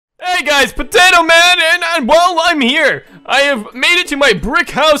Hey guys, Potato Man, and well, I'm here. I have made it to my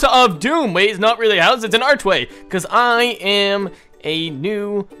brick house of doom. Wait, it's not really a house, it's an archway. Because I am a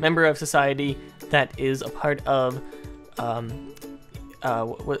new member of society that is a part of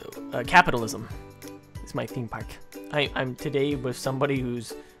capitalism. It's my theme park. I'm today with somebody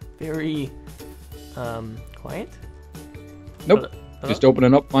who's very quiet. Nope. Just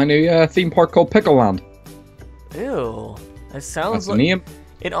opening up my new theme park called Pikalland. Ew. That sounds That's like... the name.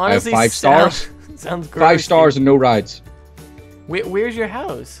 It honestly I have 5 stars. Sounds gross. 5 stars and no rides. Where's your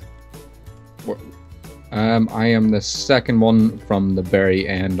house? I am the second one from the very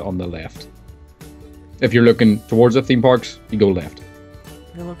end on the left. If you're looking towards the theme parks, you go left.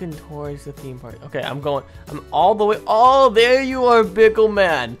 You're looking towards the theme park. Okay, I'm all the way. Oh, there you are, Pickle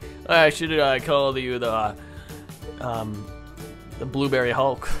Man. I should call you the Blueberry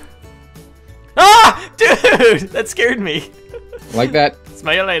Hulk. Ah, dude, that scared me. Like that.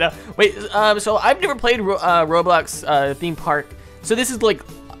 Smell you later. Wait, so I've never played Roblox theme park. So this is like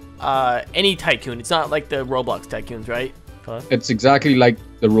any Tycoon. It's not like the Roblox Tycoons, right? It's exactly like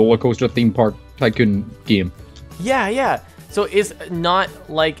the roller coaster theme park Tycoon game. Yeah, yeah. So it's not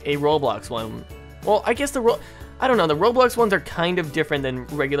like a Roblox one. Well, I guess I don't know. The Roblox ones are kind of different than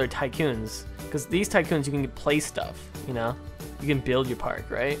regular Tycoons, because these Tycoons you can play stuff. You know, you can build your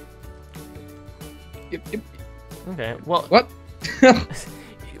park, right? Yep. Okay. Well. What?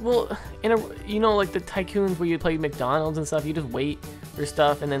 Well, you know, like the Tycoons where you play McDonald's and stuff, you just wait for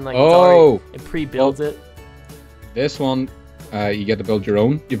stuff and then like it pre-builds it. This one, you get to build your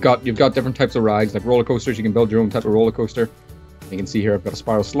own. You've got different types of rides, like roller coasters. You can build your own type of roller coaster. You can see here I've got a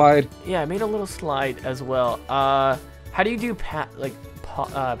spiral slide. Yeah, I made a little slide as well. How do you do paths?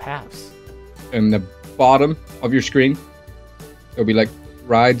 In the bottom of your screen, there'll be like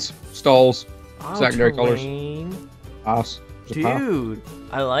rides, stalls, secondary colors. Paths. Dude,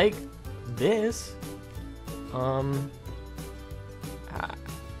 I like this. What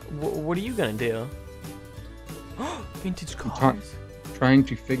are you gonna do? Vintage cars. Trying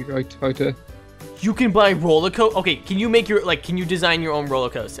to figure out how to. You can buy roller coaster. Okay, can you make your can you design your own roller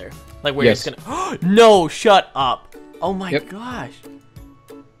coaster? Like where it's gonna. No, shut up. Oh my gosh.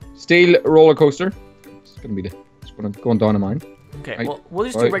 Steel roller coaster. It's going down in mine. Okay, well, we'll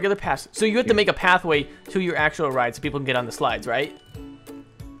just do regular paths. So you have to make a pathway to your actual ride so people can get on the slides, right?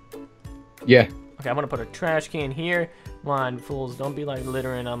 Yeah. Okay, I'm gonna put a trash can here. Come on, fools, don't be like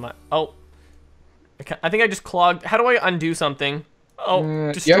littering on my... Oh. I think I just clogged... How do I undo something?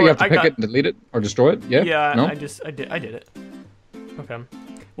 Oh, destroy yeah, you have to pick it and delete it, or destroy it, yeah? Yeah, no? I did it. Okay.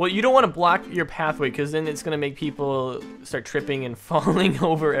 Well, you don't want to block your pathway, because then it's gonna make people start tripping and falling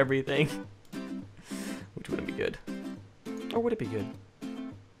over everything. Which wouldn't be good. Or would it be good?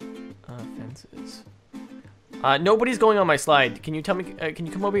 Fences. Nobody's going on my slide. Can you tell me? Can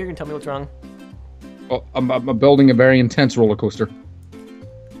you come over here and tell me what's wrong? Oh, I'm building a very intense roller coaster.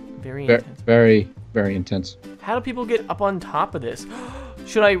 Very intense. Very, very intense. How do people get up on top of this?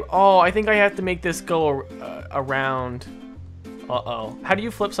 Should I? Oh, I think I have to make this go around. Uh-oh. How do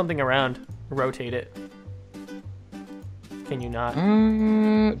you flip something around? Rotate it. Can you not?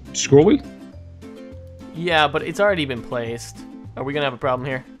 Scroll wheel? Yeah, but it's already been placed. Are we gonna have a problem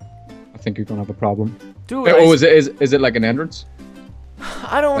here? I think you're gonna have a problem. Dude, is it like an entrance?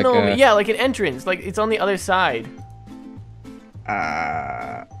 I don't know. Yeah, like an entrance. Like it's on the other side.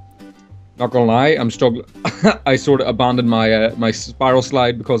 Not gonna lie, I'm struggling. I sort of abandoned my my spiral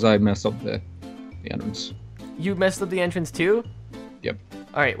slide because I messed up the entrance. You messed up the entrance too? Yep.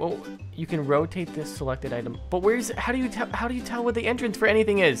 All right. Well, you can rotate this selected item, but how do you tell what the entrance for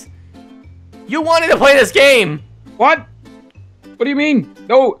anything is? You wanted to play this game. What? What do you mean?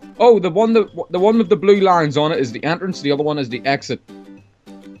 No. Oh, the one with the blue lines on it is the entrance. The other one is the exit.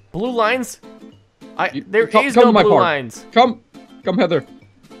 Blue lines? There is no blue lines. Come hither.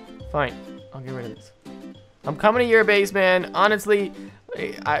 Fine. I'll get rid of this. I'm coming to your base, man. Honestly,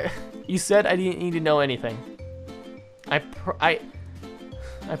 you said I didn't need to know anything. I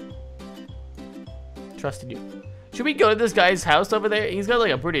trusted you. Should we go to this guy's house over there? He's got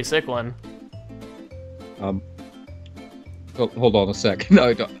like a pretty sick one. Hold on a sec.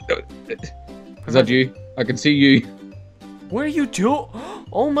 No, don't. Is that you? I can see you. What are you doing?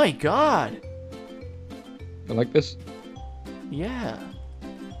 Oh my god. I like this. Yeah.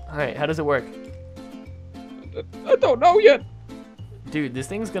 Alright, how does it work? I don't know yet. Dude, this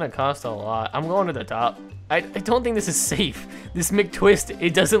thing's gonna cost a lot. I'm going to the top. I don't think this is safe. This McTwist,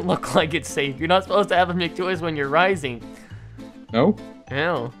 it doesn't look like it's safe. You're not supposed to have a McTwist when you're rising. No?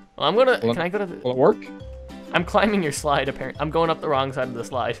 No. Well, I'm gonna... Can I go to the... Will it work? I'm climbing your slide, apparently. I'm going up the wrong side of the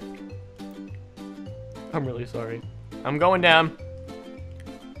slide. I'm really sorry. I'm going down.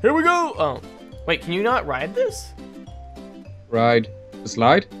 Here we go. Oh, wait, can you not ride this? Ride the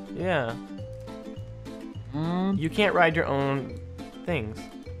slide? Yeah. You can't ride your own things.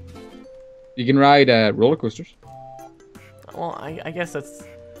 You can ride roller coasters. Well, I guess that's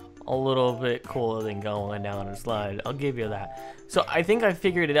a little bit cooler than going down a slide. I'll give you that. So I think I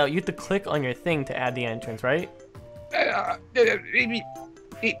figured it out. You have to click on your thing to add the entrance, right? I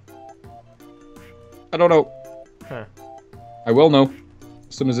don't know. Huh. I will know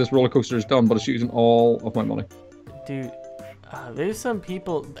as soon as this roller coaster is done, but it's using all of my money. Dude, there's some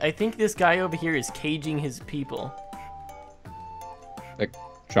people. I think this guy over here is caging his people. Like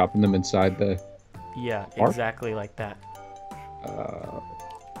trapping them inside the... Yeah, park? exactly like that.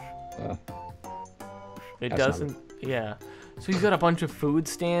 It That's doesn't. Yeah. So he's got a bunch of food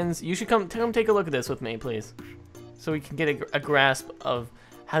stands. You should come take a look at this with me, please, so we can get a grasp of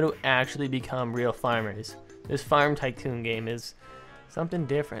how to actually become real farmers. This Farm Tycoon game is something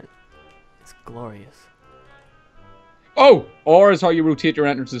different. It's glorious. Oh! R is how you rotate your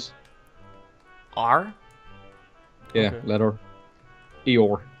entrances. R? Yeah, Okay. letter.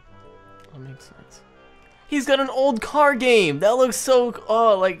 Eeyore. That makes sense. He's got an old car game. That looks so...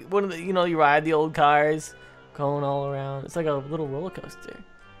 Oh, like one of the... You know, you ride the old cars going all around. It's like a little roller coaster.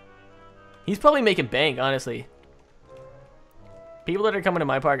 He's probably making bank, honestly. People that are coming to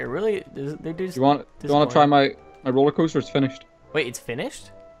my park are really... They're just... You want to try my roller coaster? It's finished. Wait, it's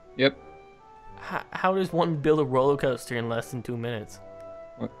finished? Yep. How does one build a roller coaster in less than 2 minutes?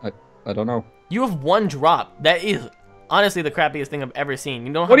 I don't know. You have one drop. That is honestly the crappiest thing I've ever seen.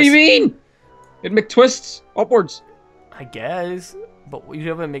 You don't. What do you mean? It McTwists upwards. I guess, but you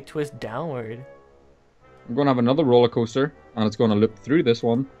have a McTwist downward. I'm going to have another roller coaster, and it's going to loop through this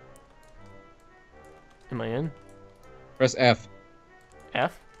one. Am I in? Press F.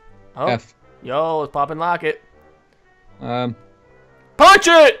 F? Oh. F. Yo, let's pop and lock it. Um. Punch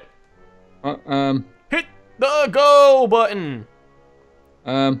it! Hit the go button.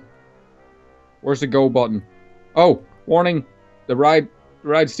 Where's the go button? Oh, warning. The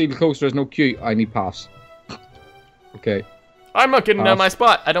ride steel coaster has no queue. I need pass. Okay. I'm not getting out of my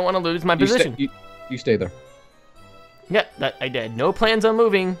spot. I don't want to lose my position. You stay there. Yeah, that I did. No plans on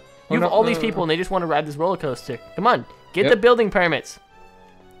moving. You have all these people and they just want to ride this roller coaster. Come on, get the building permits.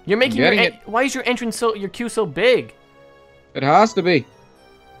 You're making why is your entrance your queue so big? It has to be.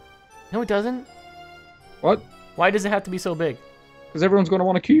 No, it doesn't. What? Why does it have to be so big? Because everyone's going to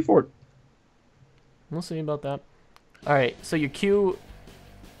want a queue for it. We'll see about that. All right, so your queue.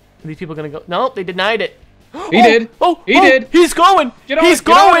 Are these people gonna go? No, they denied it. He did. He did. He's going. He's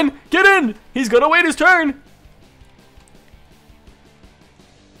going. Get in. He's gonna wait his turn.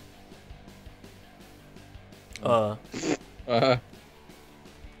 Oh,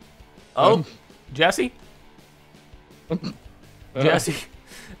 Jesse. Jesse.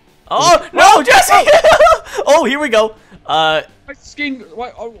 Oh no, Jesse! Oh, here we go. Why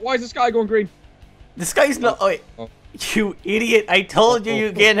is the sky going green? The sky's not. Oh, wait. Oh. You idiot! I told you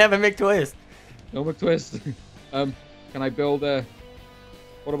you can't have a McTwist. No McTwist. Can I build a?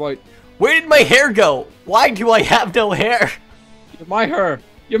 What about? Where did my hair go? Why do I have no hair? You have my hair.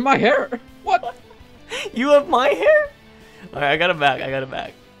 You have my hair. What? You have my hair? All right, I got it back. I got it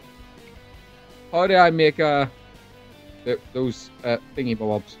back. How do I make those thingy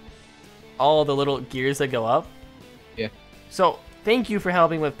bobs? All the little gears that go up. Yeah. So thank you for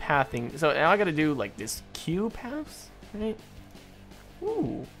helping with pathing. So now I got to do like this queue paths, right?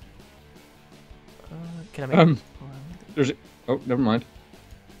 Ooh. Can I make? There's. Oh, never mind.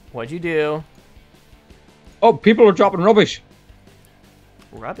 What'd you do? Oh, people are dropping rubbish.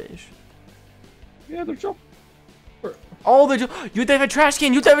 Rubbish. Yeah, they're dropping. Oh, you have a trash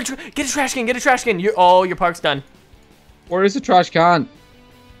can. You have a get a trash can. Get a trash can. Your park's done. Where is the trash can?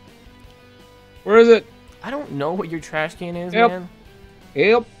 Where is it? I don't know what your trash can is, Help. man.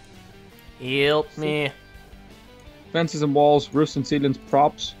 Help. Help me. Fences and walls, roofs and ceilings,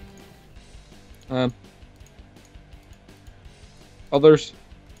 props. Others.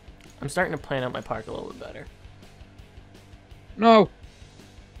 I'm starting to plan out my park a little bit better. No.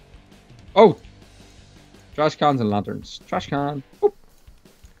 Oh. Trash cans and lanterns. Trash can. Oop.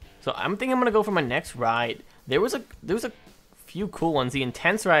 So I'm thinking I'm gonna go for my next ride. There was a few cool ones. The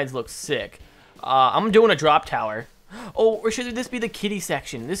intense rides look sick. I'm doing a drop tower. Oh, or should this be the kiddie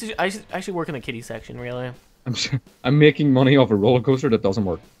section? I should work in the kiddie section, really. I'm making money off a roller coaster that doesn't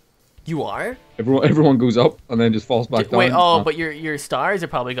work. You are? Everyone goes up and then just falls back down. Wait, but your stars are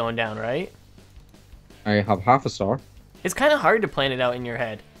probably going down, right? I have half a star. It's kind of hard to plan it out in your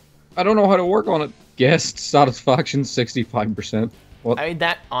head. I don't know how to work on it. Guest satisfaction 65%. What? I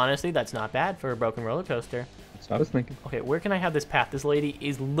mean, honestly, that's not bad for a broken roller coaster. I was thinking. Okay, where can I have this path? This lady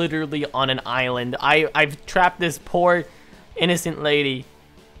is literally on an island. I've trapped this poor, innocent lady.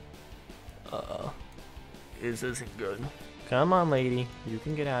 Uh-oh. This isn't good. Come on, lady. You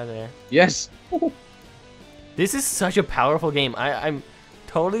can get out of there. Yes. This is such a powerful game. I'm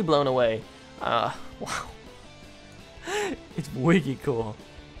totally blown away. Wow. It's wicked cool.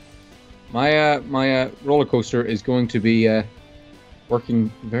 My roller coaster is going to be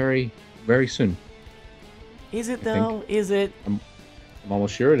working very, very soon. Is it though? Is it? I'm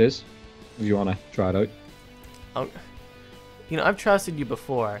almost sure it is. If you want to try it out. Oh, you know, I've trusted you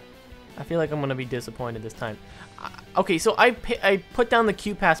before. I feel like I'm gonna be disappointed this time. Okay, so I put down the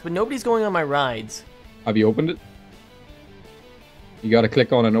queue pass, but nobody's going on my rides. Have you opened it? You got to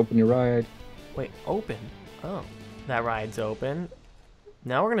click on and open your ride. Wait, open? Oh, that ride's open.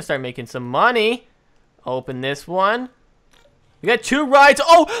 Now we're gonna start making some money. Open this one. We got 2 rides.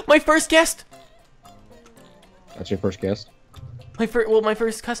 Oh, my first guest. That's your first guest. My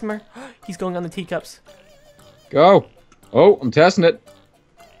first customer. He's going on the teacups. Go. Oh, I'm testing it.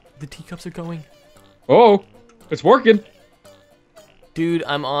 The teacups are going. Oh, it's working. Dude,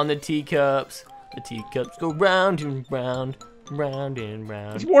 I'm on the teacups. The teacups go round and round, round and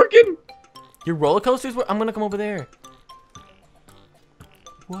round. It's working. Your roller coasters I'm gonna come over there.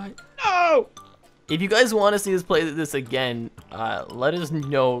 What? No. If you guys want to see us play this again, let us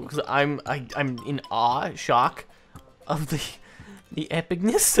know, because I'm in awe, shock of the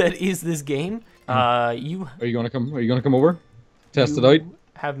epicness that is this game. Are you gonna come over? Test it out.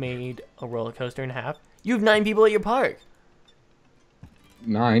 Have made a roller coaster and a half. You have 9 people at your park.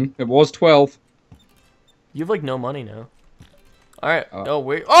 9. It was 12. You have like no money now. All right. Oh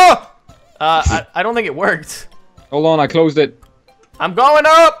wait. Oh! I don't think it worked. Hold on, I closed it. I'm going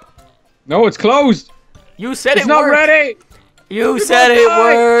up. No, it's closed. You said it's it not worked. ready. You said it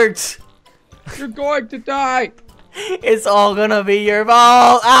worked. You're going to die. It's all gonna be your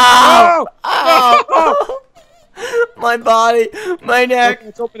fault. Ow! No! Ow! No! My body, my neck.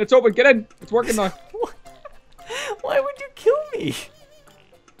 It's open. It's open. Get in. It's working now. Why would you kill me?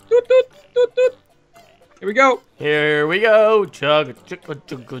 Doot, doot, doot, doot. Here we go. Here we go. Chug, chug,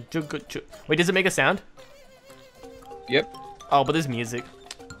 chug, chug, chug. Wait, does it make a sound? Yep. Oh, but there's music.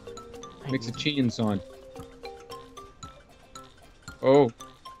 Makes a cheating sound. Oh.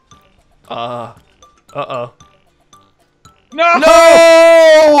 Uh-oh. No! No!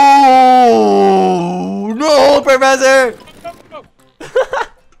 No, Professor! No.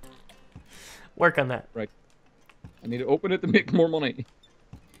 Work on that. Right. I need to open it to make more money.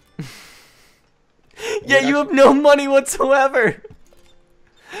 Yeah, you have no money whatsoever.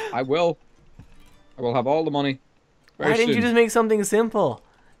 I will. I will have all the money. Why didn't you soon. just make something simple?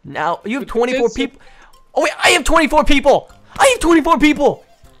 Now, you have 24 people. Oh, wait, I have 24 people. I have 24 people.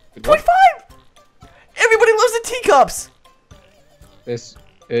 25. Everybody loves the teacups. This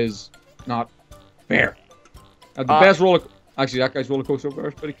is not fair. The best roller... Actually, that guy's roller coaster over there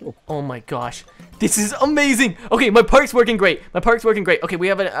is pretty cool. Oh my gosh. This is amazing. Okay, my park's working great. My park's working great. Okay, we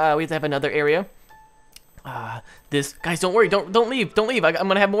have to have another area. Guys, don't worry. Don't leave. Don't leave. I'm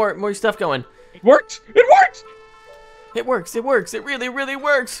gonna have more stuff going. It worked. It worked. It works. It works. It really, really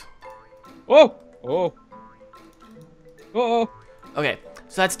works. Oh. Oh. Oh. Okay,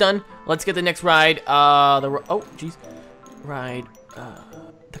 so that's done. Let's get the next ride. Oh, jeez. Ride.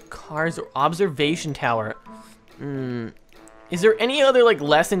 The cars observation tower. Is there any other like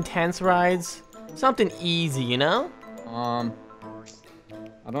less intense rides? Something easy, you know? I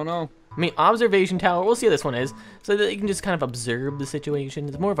don't know. I mean, observation tower. We'll see how this one is, so that you can just kind of observe the situation.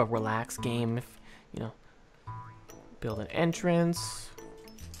 It's more of a relaxed game, if you know. Build an entrance.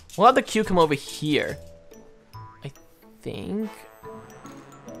 We'll have the queue come over here. I think.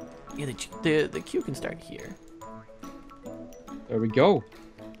 Yeah, the queue can start here. There we go.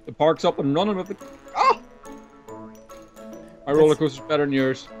 The park's up and running with it. Ah! My roller coaster's better than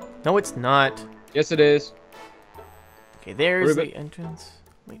yours. No, it's not. Yes, it is. Okay, there's the entrance.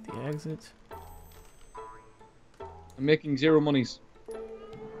 Make the exit. I'm making 0 monies.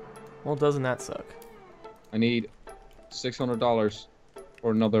 Well, doesn't that suck? I need $600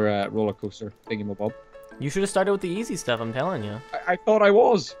 for another roller coaster thingamabob. You should have started with the easy stuff, I'm telling you. I thought I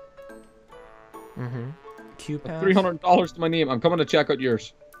was. Queue pass. $300 to my name. I'm coming to check out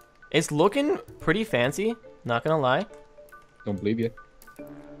yours. It's looking pretty fancy, not gonna lie. Don't believe you.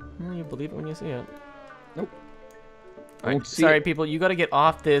 You believe it when you see it. Nope. Alright, sorry people, you gotta get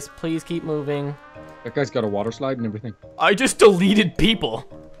off this. Please keep moving. That guy's got a water slide and everything. I just deleted people.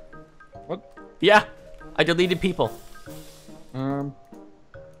 What? Yeah, I deleted people. I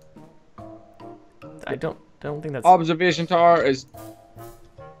don't think that's... Observation tower is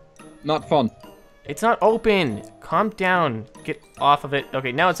not fun. It's not open. Calm down. Get off of it.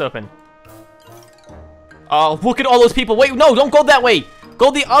 Okay, now it's open. Oh, look at all those people. Wait, no, don't go that way. Go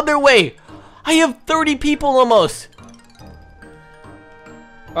the other way. I have 30 people almost.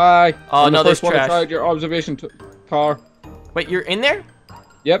 Bye. Oh, no, there's trash. trash. Try your observation car. Wait, you're in there?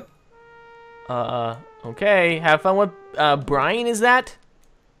 Yep. Okay. Have fun with, Brian, is that?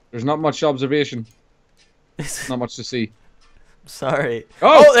 There's not much observation. Not much to see. Sorry.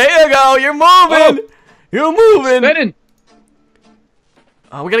 Oh! Oh, there you go. You're moving. Oh! You're moving. Spinning.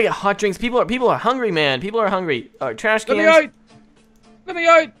 Oh, we gotta get hot drinks. People are hungry, man. People are hungry. All right, trash cans. Let me out. Let me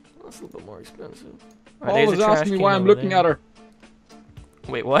out. That's a little bit more expensive. Paul was asking me why I'm looking at her.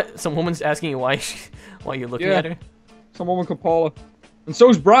 Wait, what? Some woman's asking you why you're looking at her? Some woman called Paula. And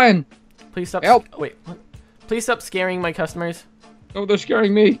so's Brian. Please stop. Help. Wait, what? Please stop scaring my customers. No, they're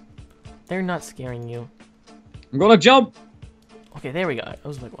scaring me. They're not scaring you. I'm gonna jump. Okay, there we go. I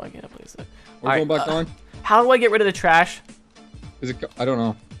was like, why can't I place that? We're going back down. How do I get rid of the trash? Is it? I don't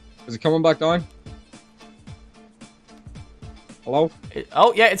know. Is it coming back down? Hello?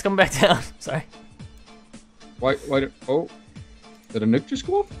 Oh, yeah, it's coming back down. Sorry. Why? Oh. Did a nuke just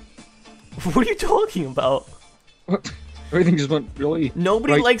go off? What are you talking about? What? Everything just went really...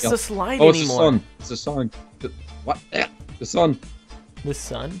 Nobody right likes up. to slide Oh, it's anymore. the sun. It's the sun. What? The sun. The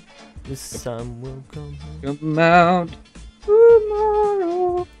sun? The sun will come out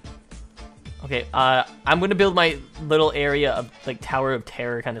tomorrow. Okay, I'm gonna build my little area of, like, Tower of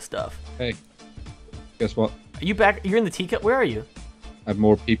Terror kind of stuff. Hey. Guess what? Are you back? You're in the teacup? Where are you? I have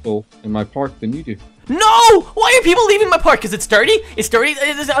more people in my park than you do. No! Why are people leaving my park? Because it's dirty? It's dirty?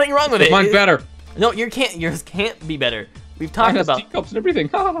 There's nothing wrong with it. Mine's better. No, yours can't be better. We've talked Mine has about... teacups and everything.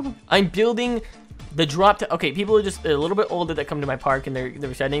 I'm building the drop to... Okay, people are just a little bit older that come to my park, and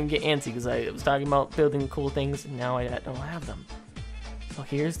they're starting to get antsy because I was talking about building cool things, and now I don't have them. So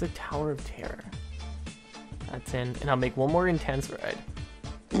here's the Tower of Terror. That's in, and I'll make one more intense ride.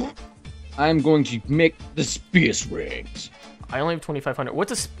 I'm going to make the space rings. I only have 2,500.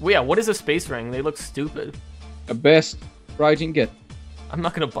 What is a space ring? They look stupid. The best ride you can get. I'm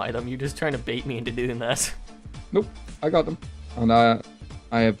not gonna buy them. You're just trying to bait me into doing that. Nope, I got them. And I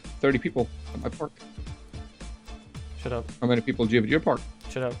have 30 people at my park. Shut up. How many people do you have at your park?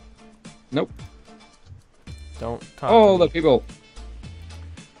 Shut up. Nope. Don't talk All to the me. people.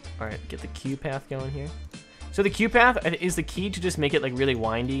 Alright, get the queue path going here. So the queue path is the key to just make it like really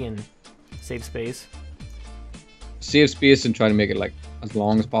windy and save space. Save space and try to make it like as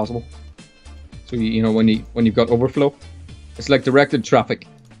long as possible. So you know when you've got overflow, it's like directed traffic.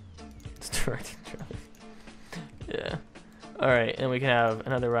 It's directed traffic. Yeah. Alright, and we can have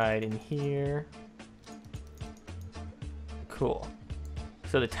another ride in here. Cool.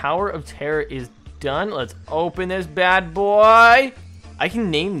 So the Tower of Terror is done. Let's open this bad boy. I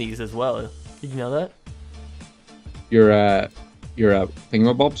can name these as well. Did you know that? Your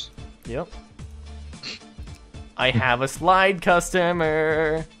thingamabobs. Yep. I have a slide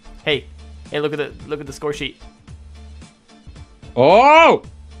customer. Hey, look at the score sheet. Oh!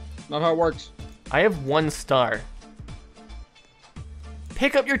 Not how it works. I have 1 star.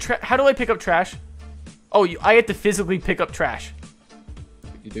 Pick up your trash. How do I pick up trash? Oh, I have to physically pick up trash.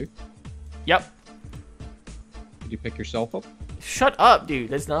 You do? Yep. Did you pick yourself up? Shut up, dude.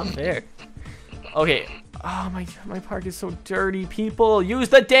 That's not fair. Okay. Oh, my park is so dirty. People, use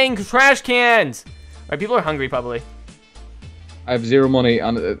the dang trash cans. All right, people are hungry probably. I have 0 money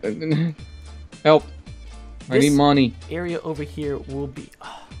and help. I need money. Area over here will be.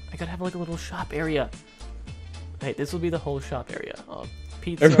 Oh, I gotta have like a little shop area. Hey, this will be the whole shop area. Oh,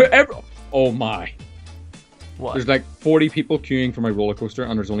 pizza. Oh my. What? There's like 40 people queuing for my roller coaster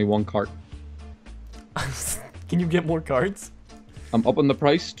and there's only 1 cart. Can you get more carts? I'm upping the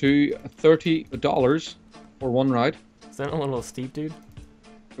price to $30 for 1 ride. Is that a little steep, dude?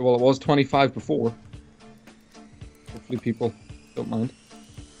 Well, it was 25 before. Hopefully people don't mind.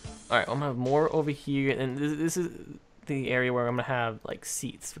 Alright, I'm gonna have more over here, and this is the area where I'm gonna have like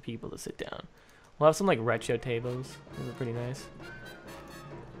seats for people to sit down. We'll have some like retro tables. Those are pretty nice.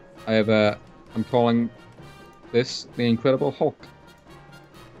 I have I'm calling this the Incredible Hulk.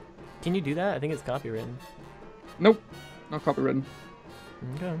 Can you do that? I think it's copywritten. Nope, not copywritten.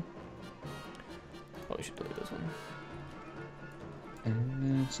 Okay. Oh, we should delete this one.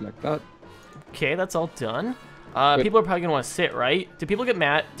 And select that. Okay, that's all done. Good. People are probably gonna want to sit, right? Do people get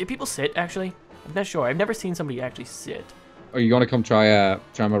mad? Did people sit actually? I'm not sure. I've never seen somebody actually sit. Are you gonna come try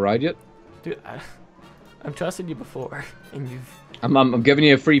my ride yet? Dude, I've trusted you before, and you've. I'm giving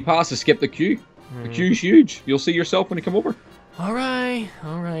you a free pass to skip the queue. The queue's huge. You'll see yourself when you come over. All right.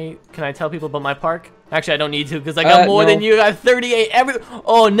 Can I tell people about my park? Actually, I don't need to because I got more than you. I got 38.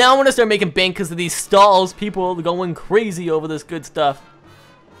 Oh, now I'm gonna start making bank because of these stalls. People are going crazy over this good stuff.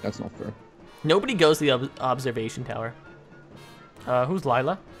 That's not fair. Nobody goes to the observation tower. Who's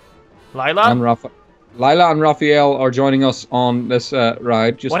Lila? Lila? Lila and Raphael are joining us on this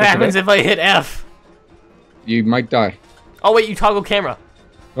ride. Just what happens if I hit F? You might die. Oh wait, you toggle camera.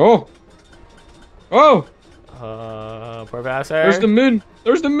 Oh. Oh. Professor. There's the moon.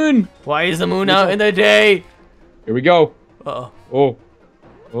 There's the moon. Why is the moon out in the day? Here we go. Uh-oh. Oh.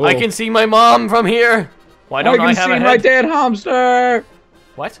 Oh. I can see my mom from here. Why don't I have a head? I can see my dead hamster.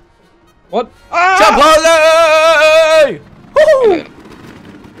 What? What? Ah! Chipotle! Woo!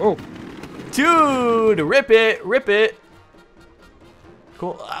 Oh. Dude, rip it.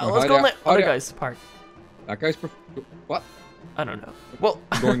 Cool. Let's go in the other guy's park. That guy's what? I don't know. Well,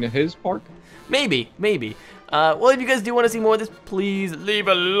 going to his park? Maybe. Well, if you guys do want to see more of this, please leave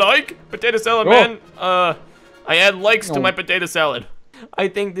a like. Potato salad, man. I add likes to my potato salad. I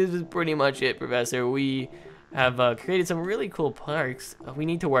think this is pretty much it, Professor. We have created some really cool parks. We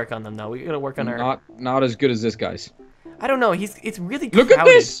need to work on them, though. We gotta work on our... Not as good as this guy's. I don't know. It's really crowded. Look at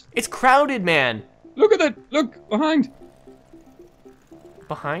this! It's crowded, man. Look at it. Look, behind.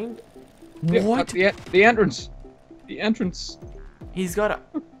 Behind? Yeah, what? The entrance. The entrance. He's got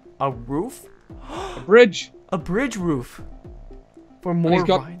a roof? A bridge. A bridge roof. For more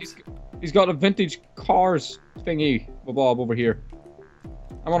rides. He's got a vintage cars thingy bob over here.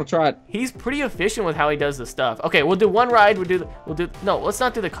 I want to try it. He's pretty efficient with how he does the stuff. Okay, we'll do one ride. No, let's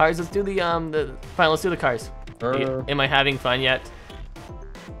not do the cars. Let's do fine, let's do the cars. Am I having fun yet?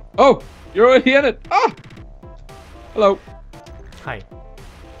 Oh, you're already in it. Ah! Hello. Hi.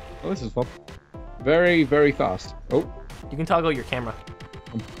 Oh, this is fun. Very, very fast. Oh. You can toggle your camera.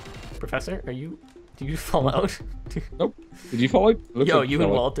 Professor, do you fall out? Nope. Did you fall out? Yo, like you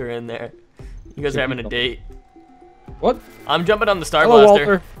and Walter in there. You guys are having a date. What? I'm jumping on the Star Hello, Blaster.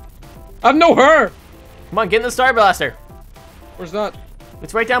 Walter. I know her. Come on, get in the Star Blaster. Where's that?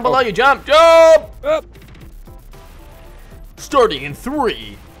 It's right down below you. Jump! Jump! Up. Starting in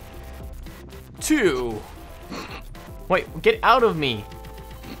 3, 2. Wait, get out of me.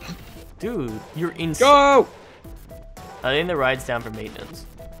 Dude, you're insane. Go! I think the ride's down for maintenance.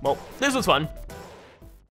 Well, this was fun.